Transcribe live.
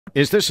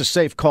Is this a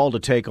safe call to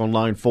take on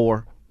line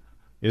 4?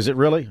 Is it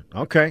really?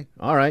 Okay.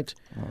 All right.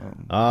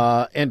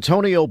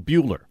 Antonio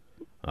Buehler,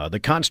 the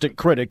constant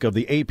critic of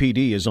the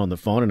APD, is on the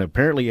phone and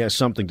apparently has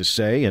something to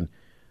say, and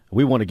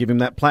we want to give him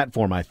that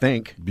platform, I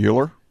think.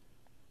 Buehler?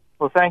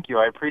 Well, thank you.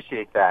 I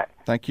appreciate that.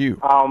 Thank you.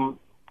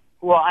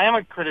 Well, I am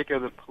a critic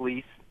of the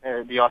police,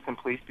 the Austin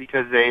police,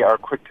 because they are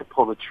quick to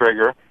pull the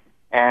trigger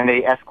and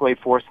they escalate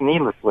force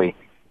needlessly.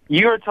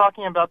 You are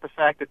talking about the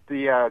fact that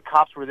the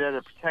cops were there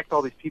to protect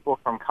all these people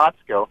from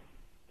Costco.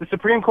 The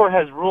Supreme Court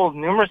has ruled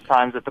numerous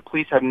times that the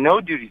police have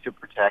no duty to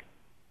protect,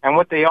 and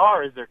what they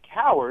are is they're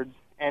cowards,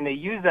 and they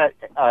use that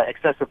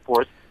excessive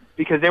force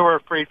because they were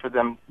afraid for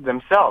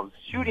themselves.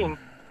 Shooting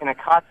in a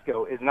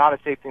Costco is not a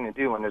safe thing to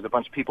do when there's a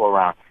bunch of people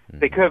around.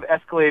 They could have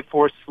escalated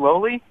force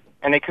slowly,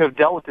 and they could have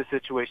dealt with the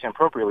situation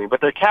appropriately,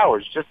 but they're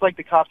cowards, just like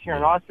the cops here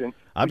in Austin.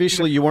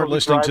 Obviously, you weren't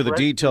listening to the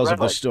details of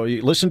the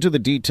story. Listen to the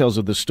details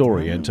of the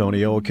story,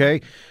 Antonio,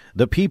 okay?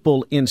 The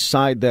people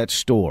inside that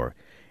store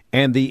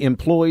and the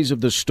employees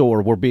of the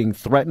store were being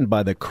threatened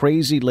by the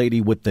crazy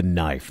lady with the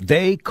knife.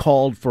 They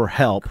called for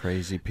help.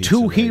 Crazy pizza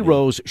Two lady.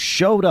 heroes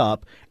showed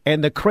up,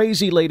 and the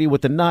crazy lady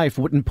with the knife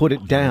wouldn't put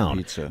it down.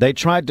 Pizza. They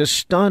tried to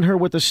stun her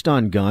with a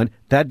stun gun.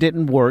 That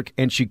didn't work,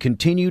 and she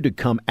continued to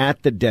come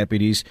at the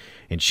deputies,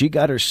 and she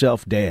got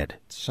herself dead.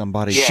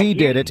 Somebody. She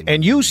did it,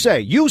 and you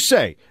say,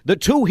 the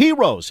two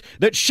heroes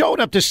that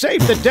showed up to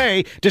save the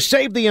day, to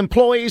save the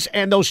employees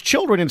and those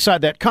children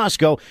inside that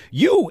Costco,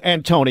 you,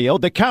 Antonio,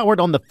 the coward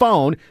on the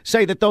phone,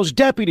 say that those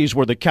deputies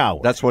were the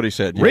cowards. That's what he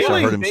said. Yes,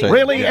 Really? I heard him say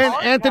Really, that.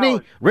 Yes. Anthony?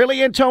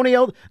 Really,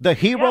 Antonio? The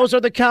heroes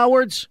are the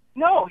cowards?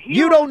 No,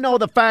 You don't know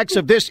the facts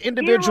of this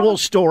individual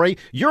story.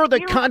 You're the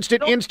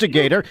constant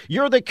instigator.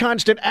 You're the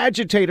constant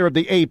agitator of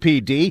the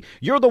APD.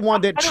 You're the one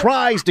that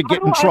tries to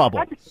get in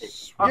trouble.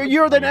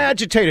 You're the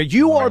agitator.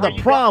 You are the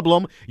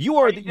problem. You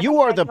are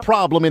the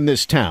problem in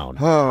this town.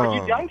 Are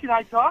you done? Can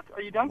I talk?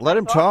 Are you done? Let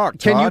him talk.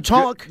 Can you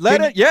Todd.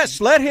 talk?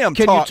 Yes, let him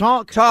Can talk. you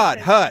talk?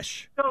 Todd,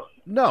 hush.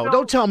 No,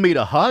 don't tell me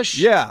to hush.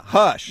 Yeah,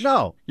 hush.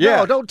 No,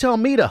 Yeah. don't tell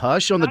me to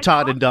hush on the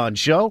Todd and Don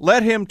show.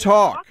 Let him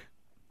talk.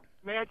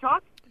 May I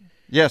talk?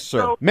 Yes,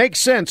 sir. Makes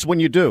sense when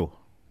you do.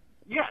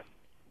 Yes.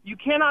 You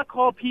cannot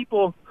call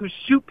people who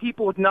shoot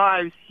people with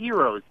knives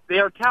heroes. They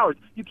are cowards.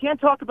 You can't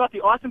talk about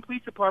the Austin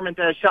Police Department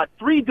that has shot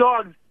 3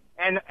 dogs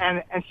and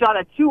shot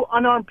at 2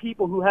 unarmed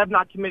people who have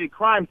not committed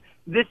crimes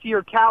this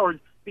year cowards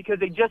because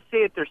they just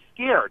say that they're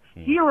scared.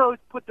 Heroes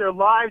put their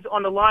lives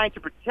on the line to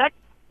protect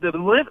the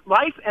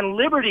life and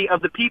liberty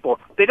of the people.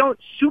 They don't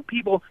shoot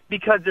people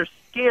because they're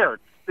scared.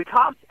 The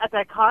cops at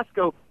that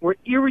Costco were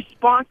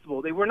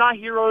irresponsible. They were not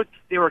heroes.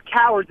 They were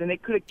cowards, and they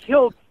could have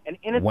killed an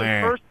innocent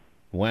person.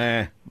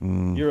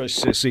 You're a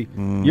sissy.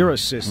 You're a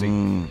sissy.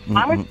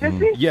 I'm a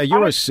sissy? Yeah,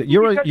 you're a sissy.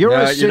 You're a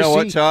sissy. You know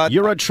what, Todd?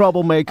 You're a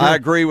troublemaker. I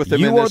agree with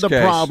him in You are this the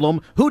case.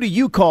 problem. Who do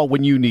you call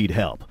when you need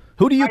help?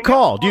 Who do you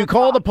call? Do you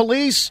call the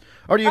police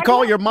or do you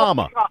call your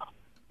mama?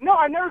 No,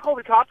 I never called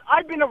the cops.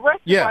 I've been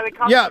arrested by the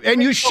cops. Yeah,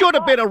 and you should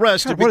have been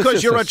arrested God, what is because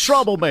this, you're a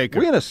troublemaker.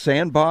 We in a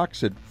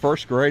sandbox at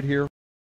first grade here?